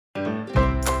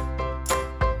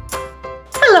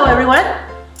Hello everyone,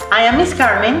 I am Miss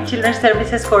Carmen, Children's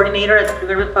Services Coordinator at the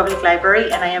Pflugerville Public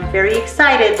Library, and I am very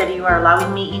excited that you are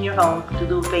allowing me in your home to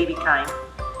do Baby Time.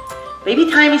 Baby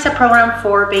Time is a program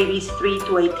for babies 3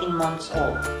 to 18 months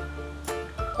old.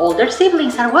 Older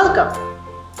siblings are welcome,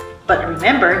 but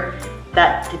remember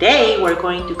that today we're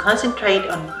going to concentrate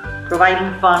on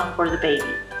providing fun for the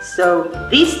baby. So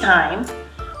this time,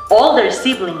 older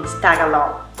siblings tag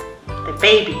along. The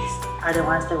babies are the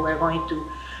ones that we're going to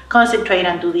concentrate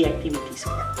and do the activities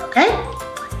with, okay?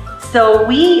 So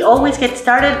we always get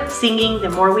started singing the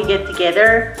more we get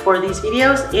together for these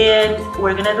videos, and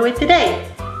we're gonna do it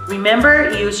today. Remember,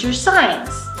 use your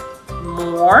signs.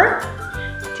 More,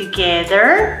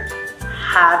 together,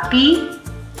 happy,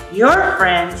 your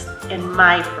friends, and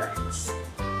my friends.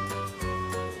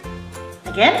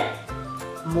 Again,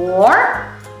 more,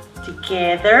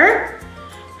 together,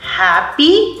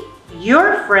 happy,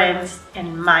 your friends,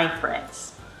 and my friends.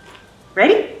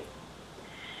 Ready?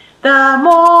 The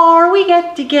more we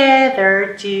get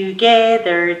together,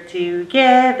 together,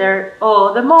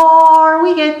 oh, the more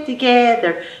we get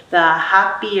together, the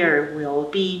happier we'll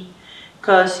be.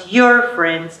 'Cause your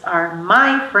friends are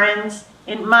my friends,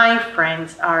 and my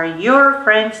friends are your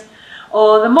friends.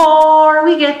 Oh, the more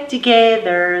we get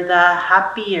together, the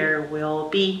happier we'll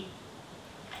be.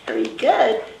 Very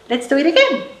good. Let's do it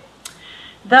again.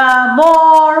 The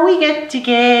more we get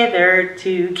together,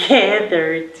 together,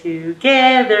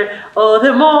 oh,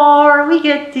 the more we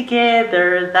get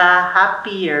together, the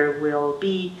happier we'll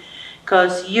be.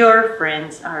 'Cause your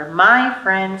friends are my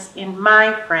friends, and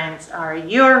my friends are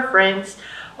your friends.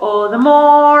 Oh, the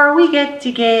more we get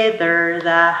together,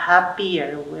 the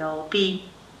happier we'll be.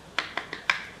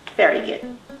 Very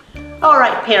good. All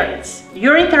right, parents,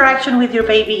 your interaction with your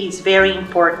baby is very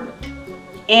important.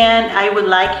 And I would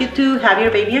like you to have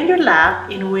your baby on your lap,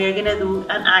 and we're gonna do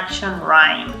an action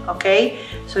rhyme, okay?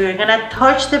 So you're gonna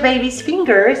touch the baby's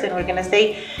fingers, and we're gonna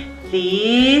say,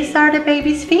 these are the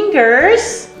baby's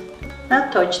fingers. Now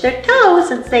touch their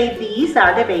toes and say, these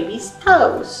are the baby's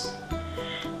toes.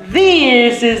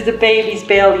 This is the baby's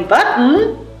belly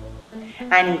button.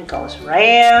 And it goes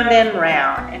round and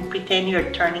round, and pretend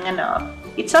you're turning a knob.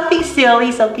 It's something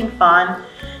silly, something fun.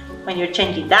 When you're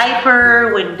changing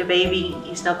diaper, when the baby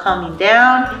is not calming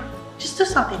down, just do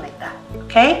something like that,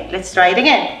 okay? Let's try it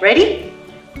again. Ready?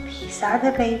 These are the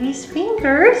baby's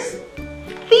fingers.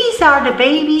 These are the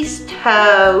baby's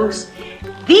toes.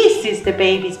 This is the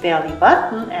baby's belly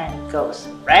button, and it goes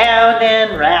round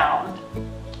and round.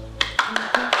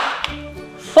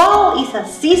 Fall is a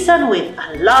season with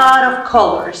a lot of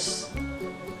colors,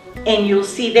 and you'll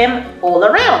see them all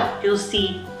around. You'll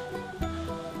see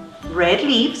red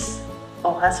leaves,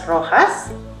 hojas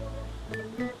rojas,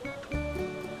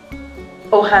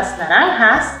 hojas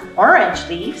naranjas, orange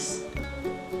leaves,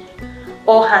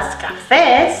 hojas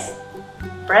cafés,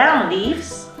 brown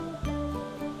leaves,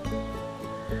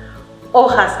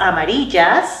 hojas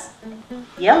amarillas,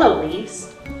 yellow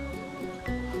leaves,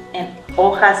 and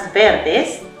hojas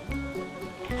verdes,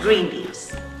 green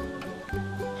leaves.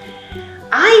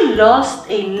 I lost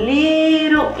a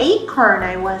little acorn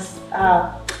I was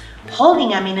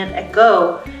holding a minute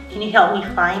ago. Can you help me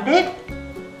find it?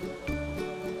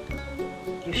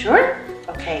 You sure?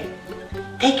 Okay.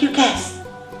 Take your guess.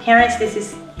 Parents, this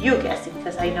is you guessing,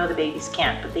 because I know the babies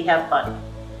can't, but they have fun.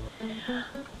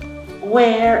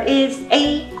 Where is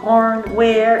acorn?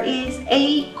 Where is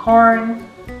acorn?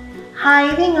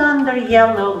 Hiding under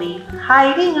yellow leaf,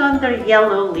 hiding under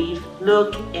yellow leaf.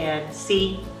 Look and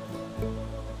see.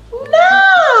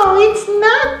 No, it's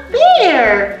not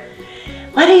there.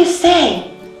 What do you say?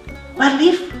 What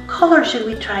leaf color should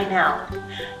we try now?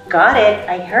 Got it,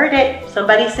 I heard it.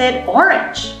 Somebody said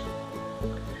orange.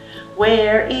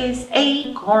 Where is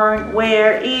acorn?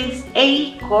 Where is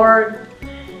acorn?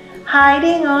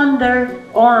 Hiding under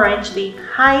orange leaf,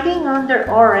 hiding under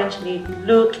orange leaf.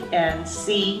 Look and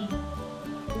see.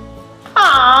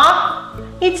 Ah,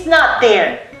 it's not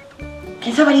there.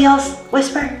 Can somebody else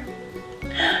whisper?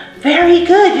 Very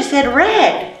good, you said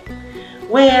red.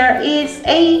 Where is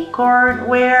acorn?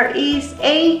 Where is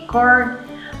acorn?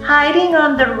 Hiding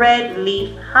on the red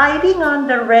leaf, hiding on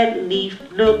the red leaf.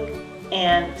 Look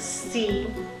and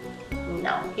see.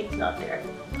 No, it's not there.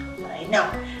 But I know.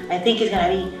 I think it's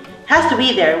gonna be, has to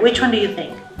be there. Which one do you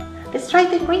think? Let's try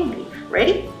the green leaf.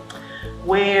 Ready?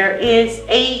 Where is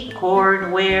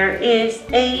acorn? Where is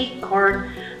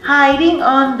acorn? Hiding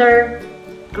under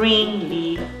green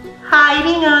leaf,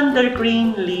 hiding under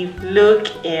green leaf. Look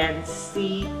and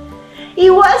see.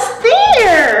 It was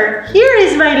there! Here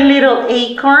is my little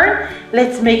acorn.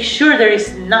 Let's make sure there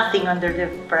is nothing under the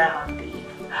brown leaf.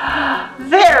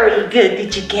 Very good.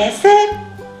 Did you guess it?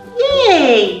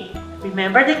 Yay!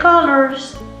 Remember the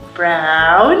colors.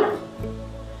 Brown,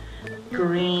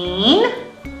 green,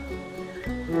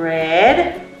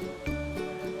 red,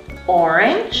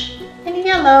 orange, and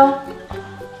yellow.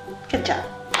 Good job.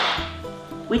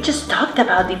 We just talked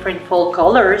about different fall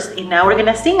colors and now we're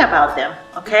gonna sing about them,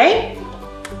 okay?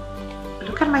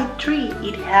 Look at my tree.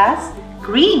 It has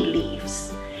green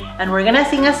leaves. And we're gonna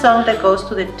sing a song that goes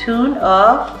to the tune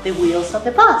of The Wheels on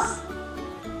the Bus.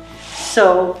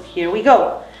 So here we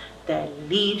go. The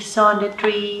leaves on the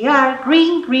tree are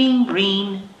green, green,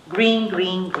 green, green,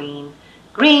 green, green,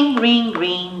 green, green,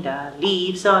 green. The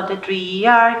leaves on the tree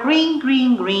are green,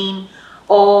 green, green,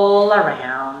 all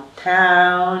around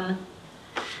town.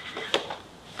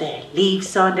 The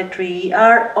leaves on the tree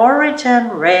are orange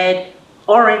and red,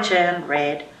 orange and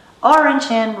red, orange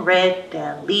and red.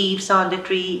 The leaves on the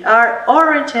tree are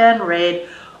orange and red,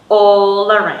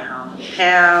 all around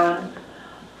town.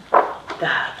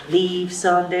 The leaves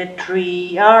on the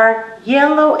tree are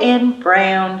yellow and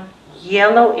brown,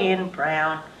 yellow and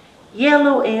brown,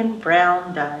 yellow and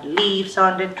brown. The leaves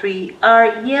on the tree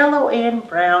are yellow and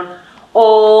brown,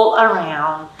 all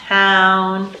around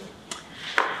town.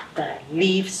 The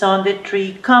leaves on the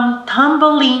tree come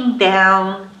tumbling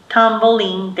down,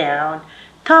 tumbling down,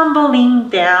 tumbling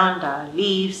down. The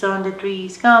leaves on the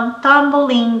trees come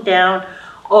tumbling down,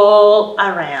 all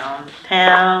around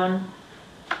town.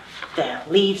 The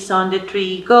leaves on the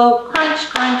tree go crunch,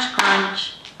 crunch,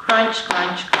 crunch, crunch,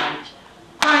 crunch, crunch,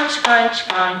 crunch, crunch,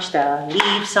 crunch. The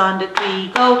leaves on the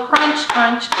tree go crunch,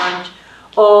 crunch, crunch,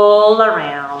 all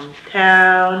around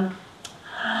town.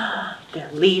 The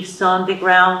leaves on the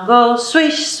ground go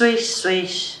swish, swish,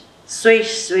 swish,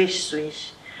 swish, swish,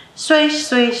 swish, swish,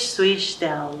 swish, swish.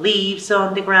 The leaves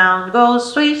on the ground go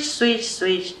swish, swish,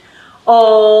 swish,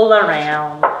 all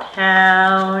around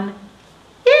town.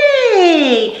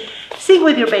 Yay! Sing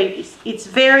with your babies. It's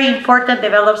very important,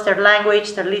 develops their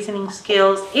language, their listening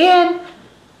skills, and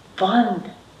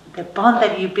bond. The bond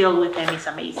that you build with them is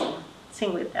amazing.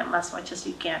 Sing with them as much as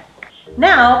you can.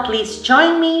 Now, please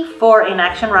join me for an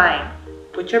action rhyme.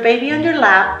 Put your baby on your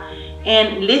lap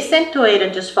and listen to it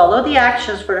and just follow the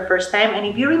actions for the first time. And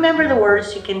if you remember the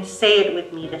words, you can say it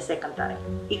with me the second time.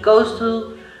 It goes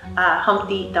to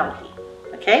Humpty Dumpty,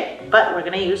 okay? But we're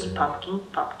gonna use pumpkin,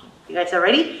 pumpkin. You guys are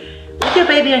ready? With your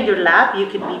baby on your lap, you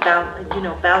can be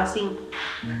bouncing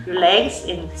your legs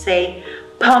and say,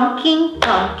 pumpkin,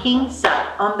 pumpkin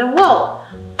sat on the wall.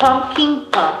 Pumpkin,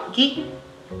 pumpkin,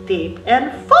 dip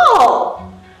and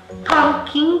fall.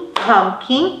 Pumpkin,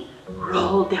 pumpkin,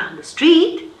 roll down the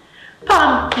street.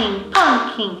 Pumpkin,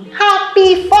 pumpkin,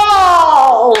 happy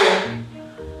fall.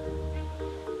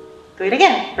 Do it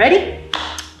again. Ready?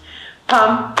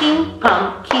 Pumpkin,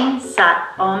 pumpkin sat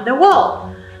on the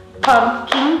wall.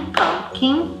 Pumpkin,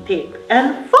 pumpkin, dip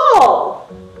and fall.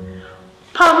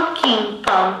 Pumpkin,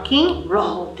 pumpkin,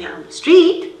 roll down the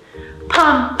street.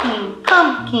 Pumpkin,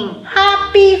 pumpkin,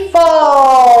 happy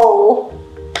fall.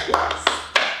 Yes.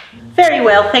 Very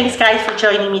well. Thanks guys for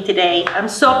joining me today. I'm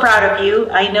so proud of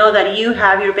you. I know that you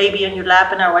have your baby on your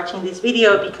lap and are watching this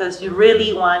video because you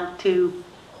really want to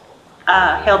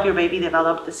help your baby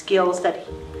develop the skills that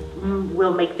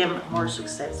will make them more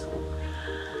successful.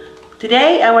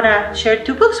 Today, I want to share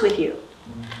two books with you.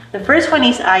 The first one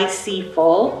is I See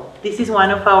Fall. This is one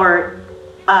of our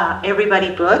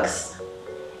Everybody books,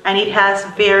 and it has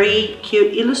very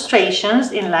cute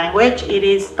illustrations in language. It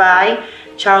is by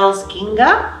Charles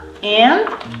Ginga, and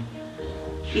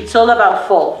it's all about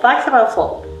fall, facts about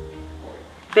fall.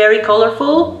 Very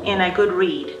colorful and a good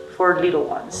read for little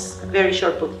ones. A very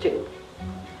short book too.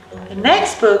 The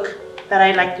next book that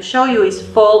I'd like to show you is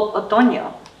Fall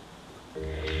Otoño.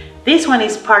 This one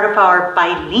is part of our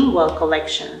bilingual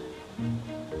collection.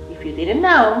 If you didn't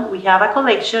know, we have a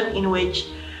collection in which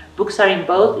books are in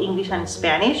both English and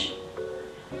Spanish,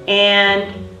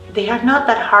 and they are not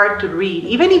that hard to read.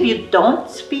 Even if you don't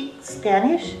speak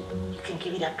Spanish, you can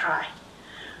give it a try.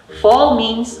 Fall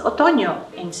means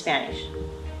otoño in Spanish.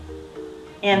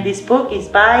 And this book is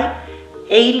by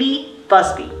Ailey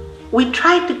Busby. We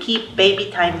try to keep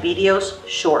baby time videos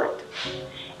short,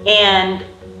 and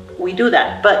we do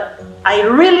that, but I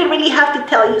really have to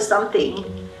tell you something,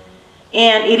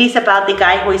 and it is about the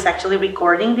guy who is actually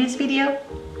recording this video.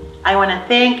 I want to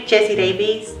thank Jesse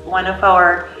Davies, one of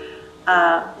our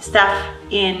staff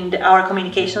in our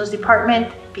communications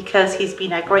department, because he's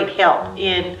been a great help,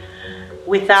 and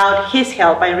without his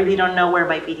help I really don't know where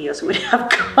my videos would have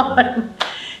gone.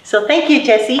 So thank you,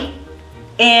 Jesse,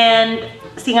 and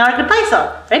sing our goodbye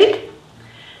song. Ready?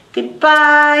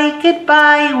 Goodbye,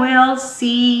 goodbye, we'll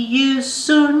see you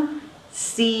soon.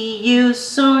 See you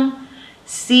soon.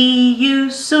 See you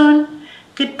soon.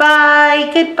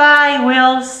 Goodbye, goodbye,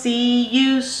 we'll see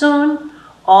you soon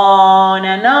on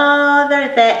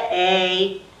another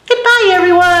day. Goodbye,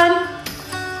 everyone.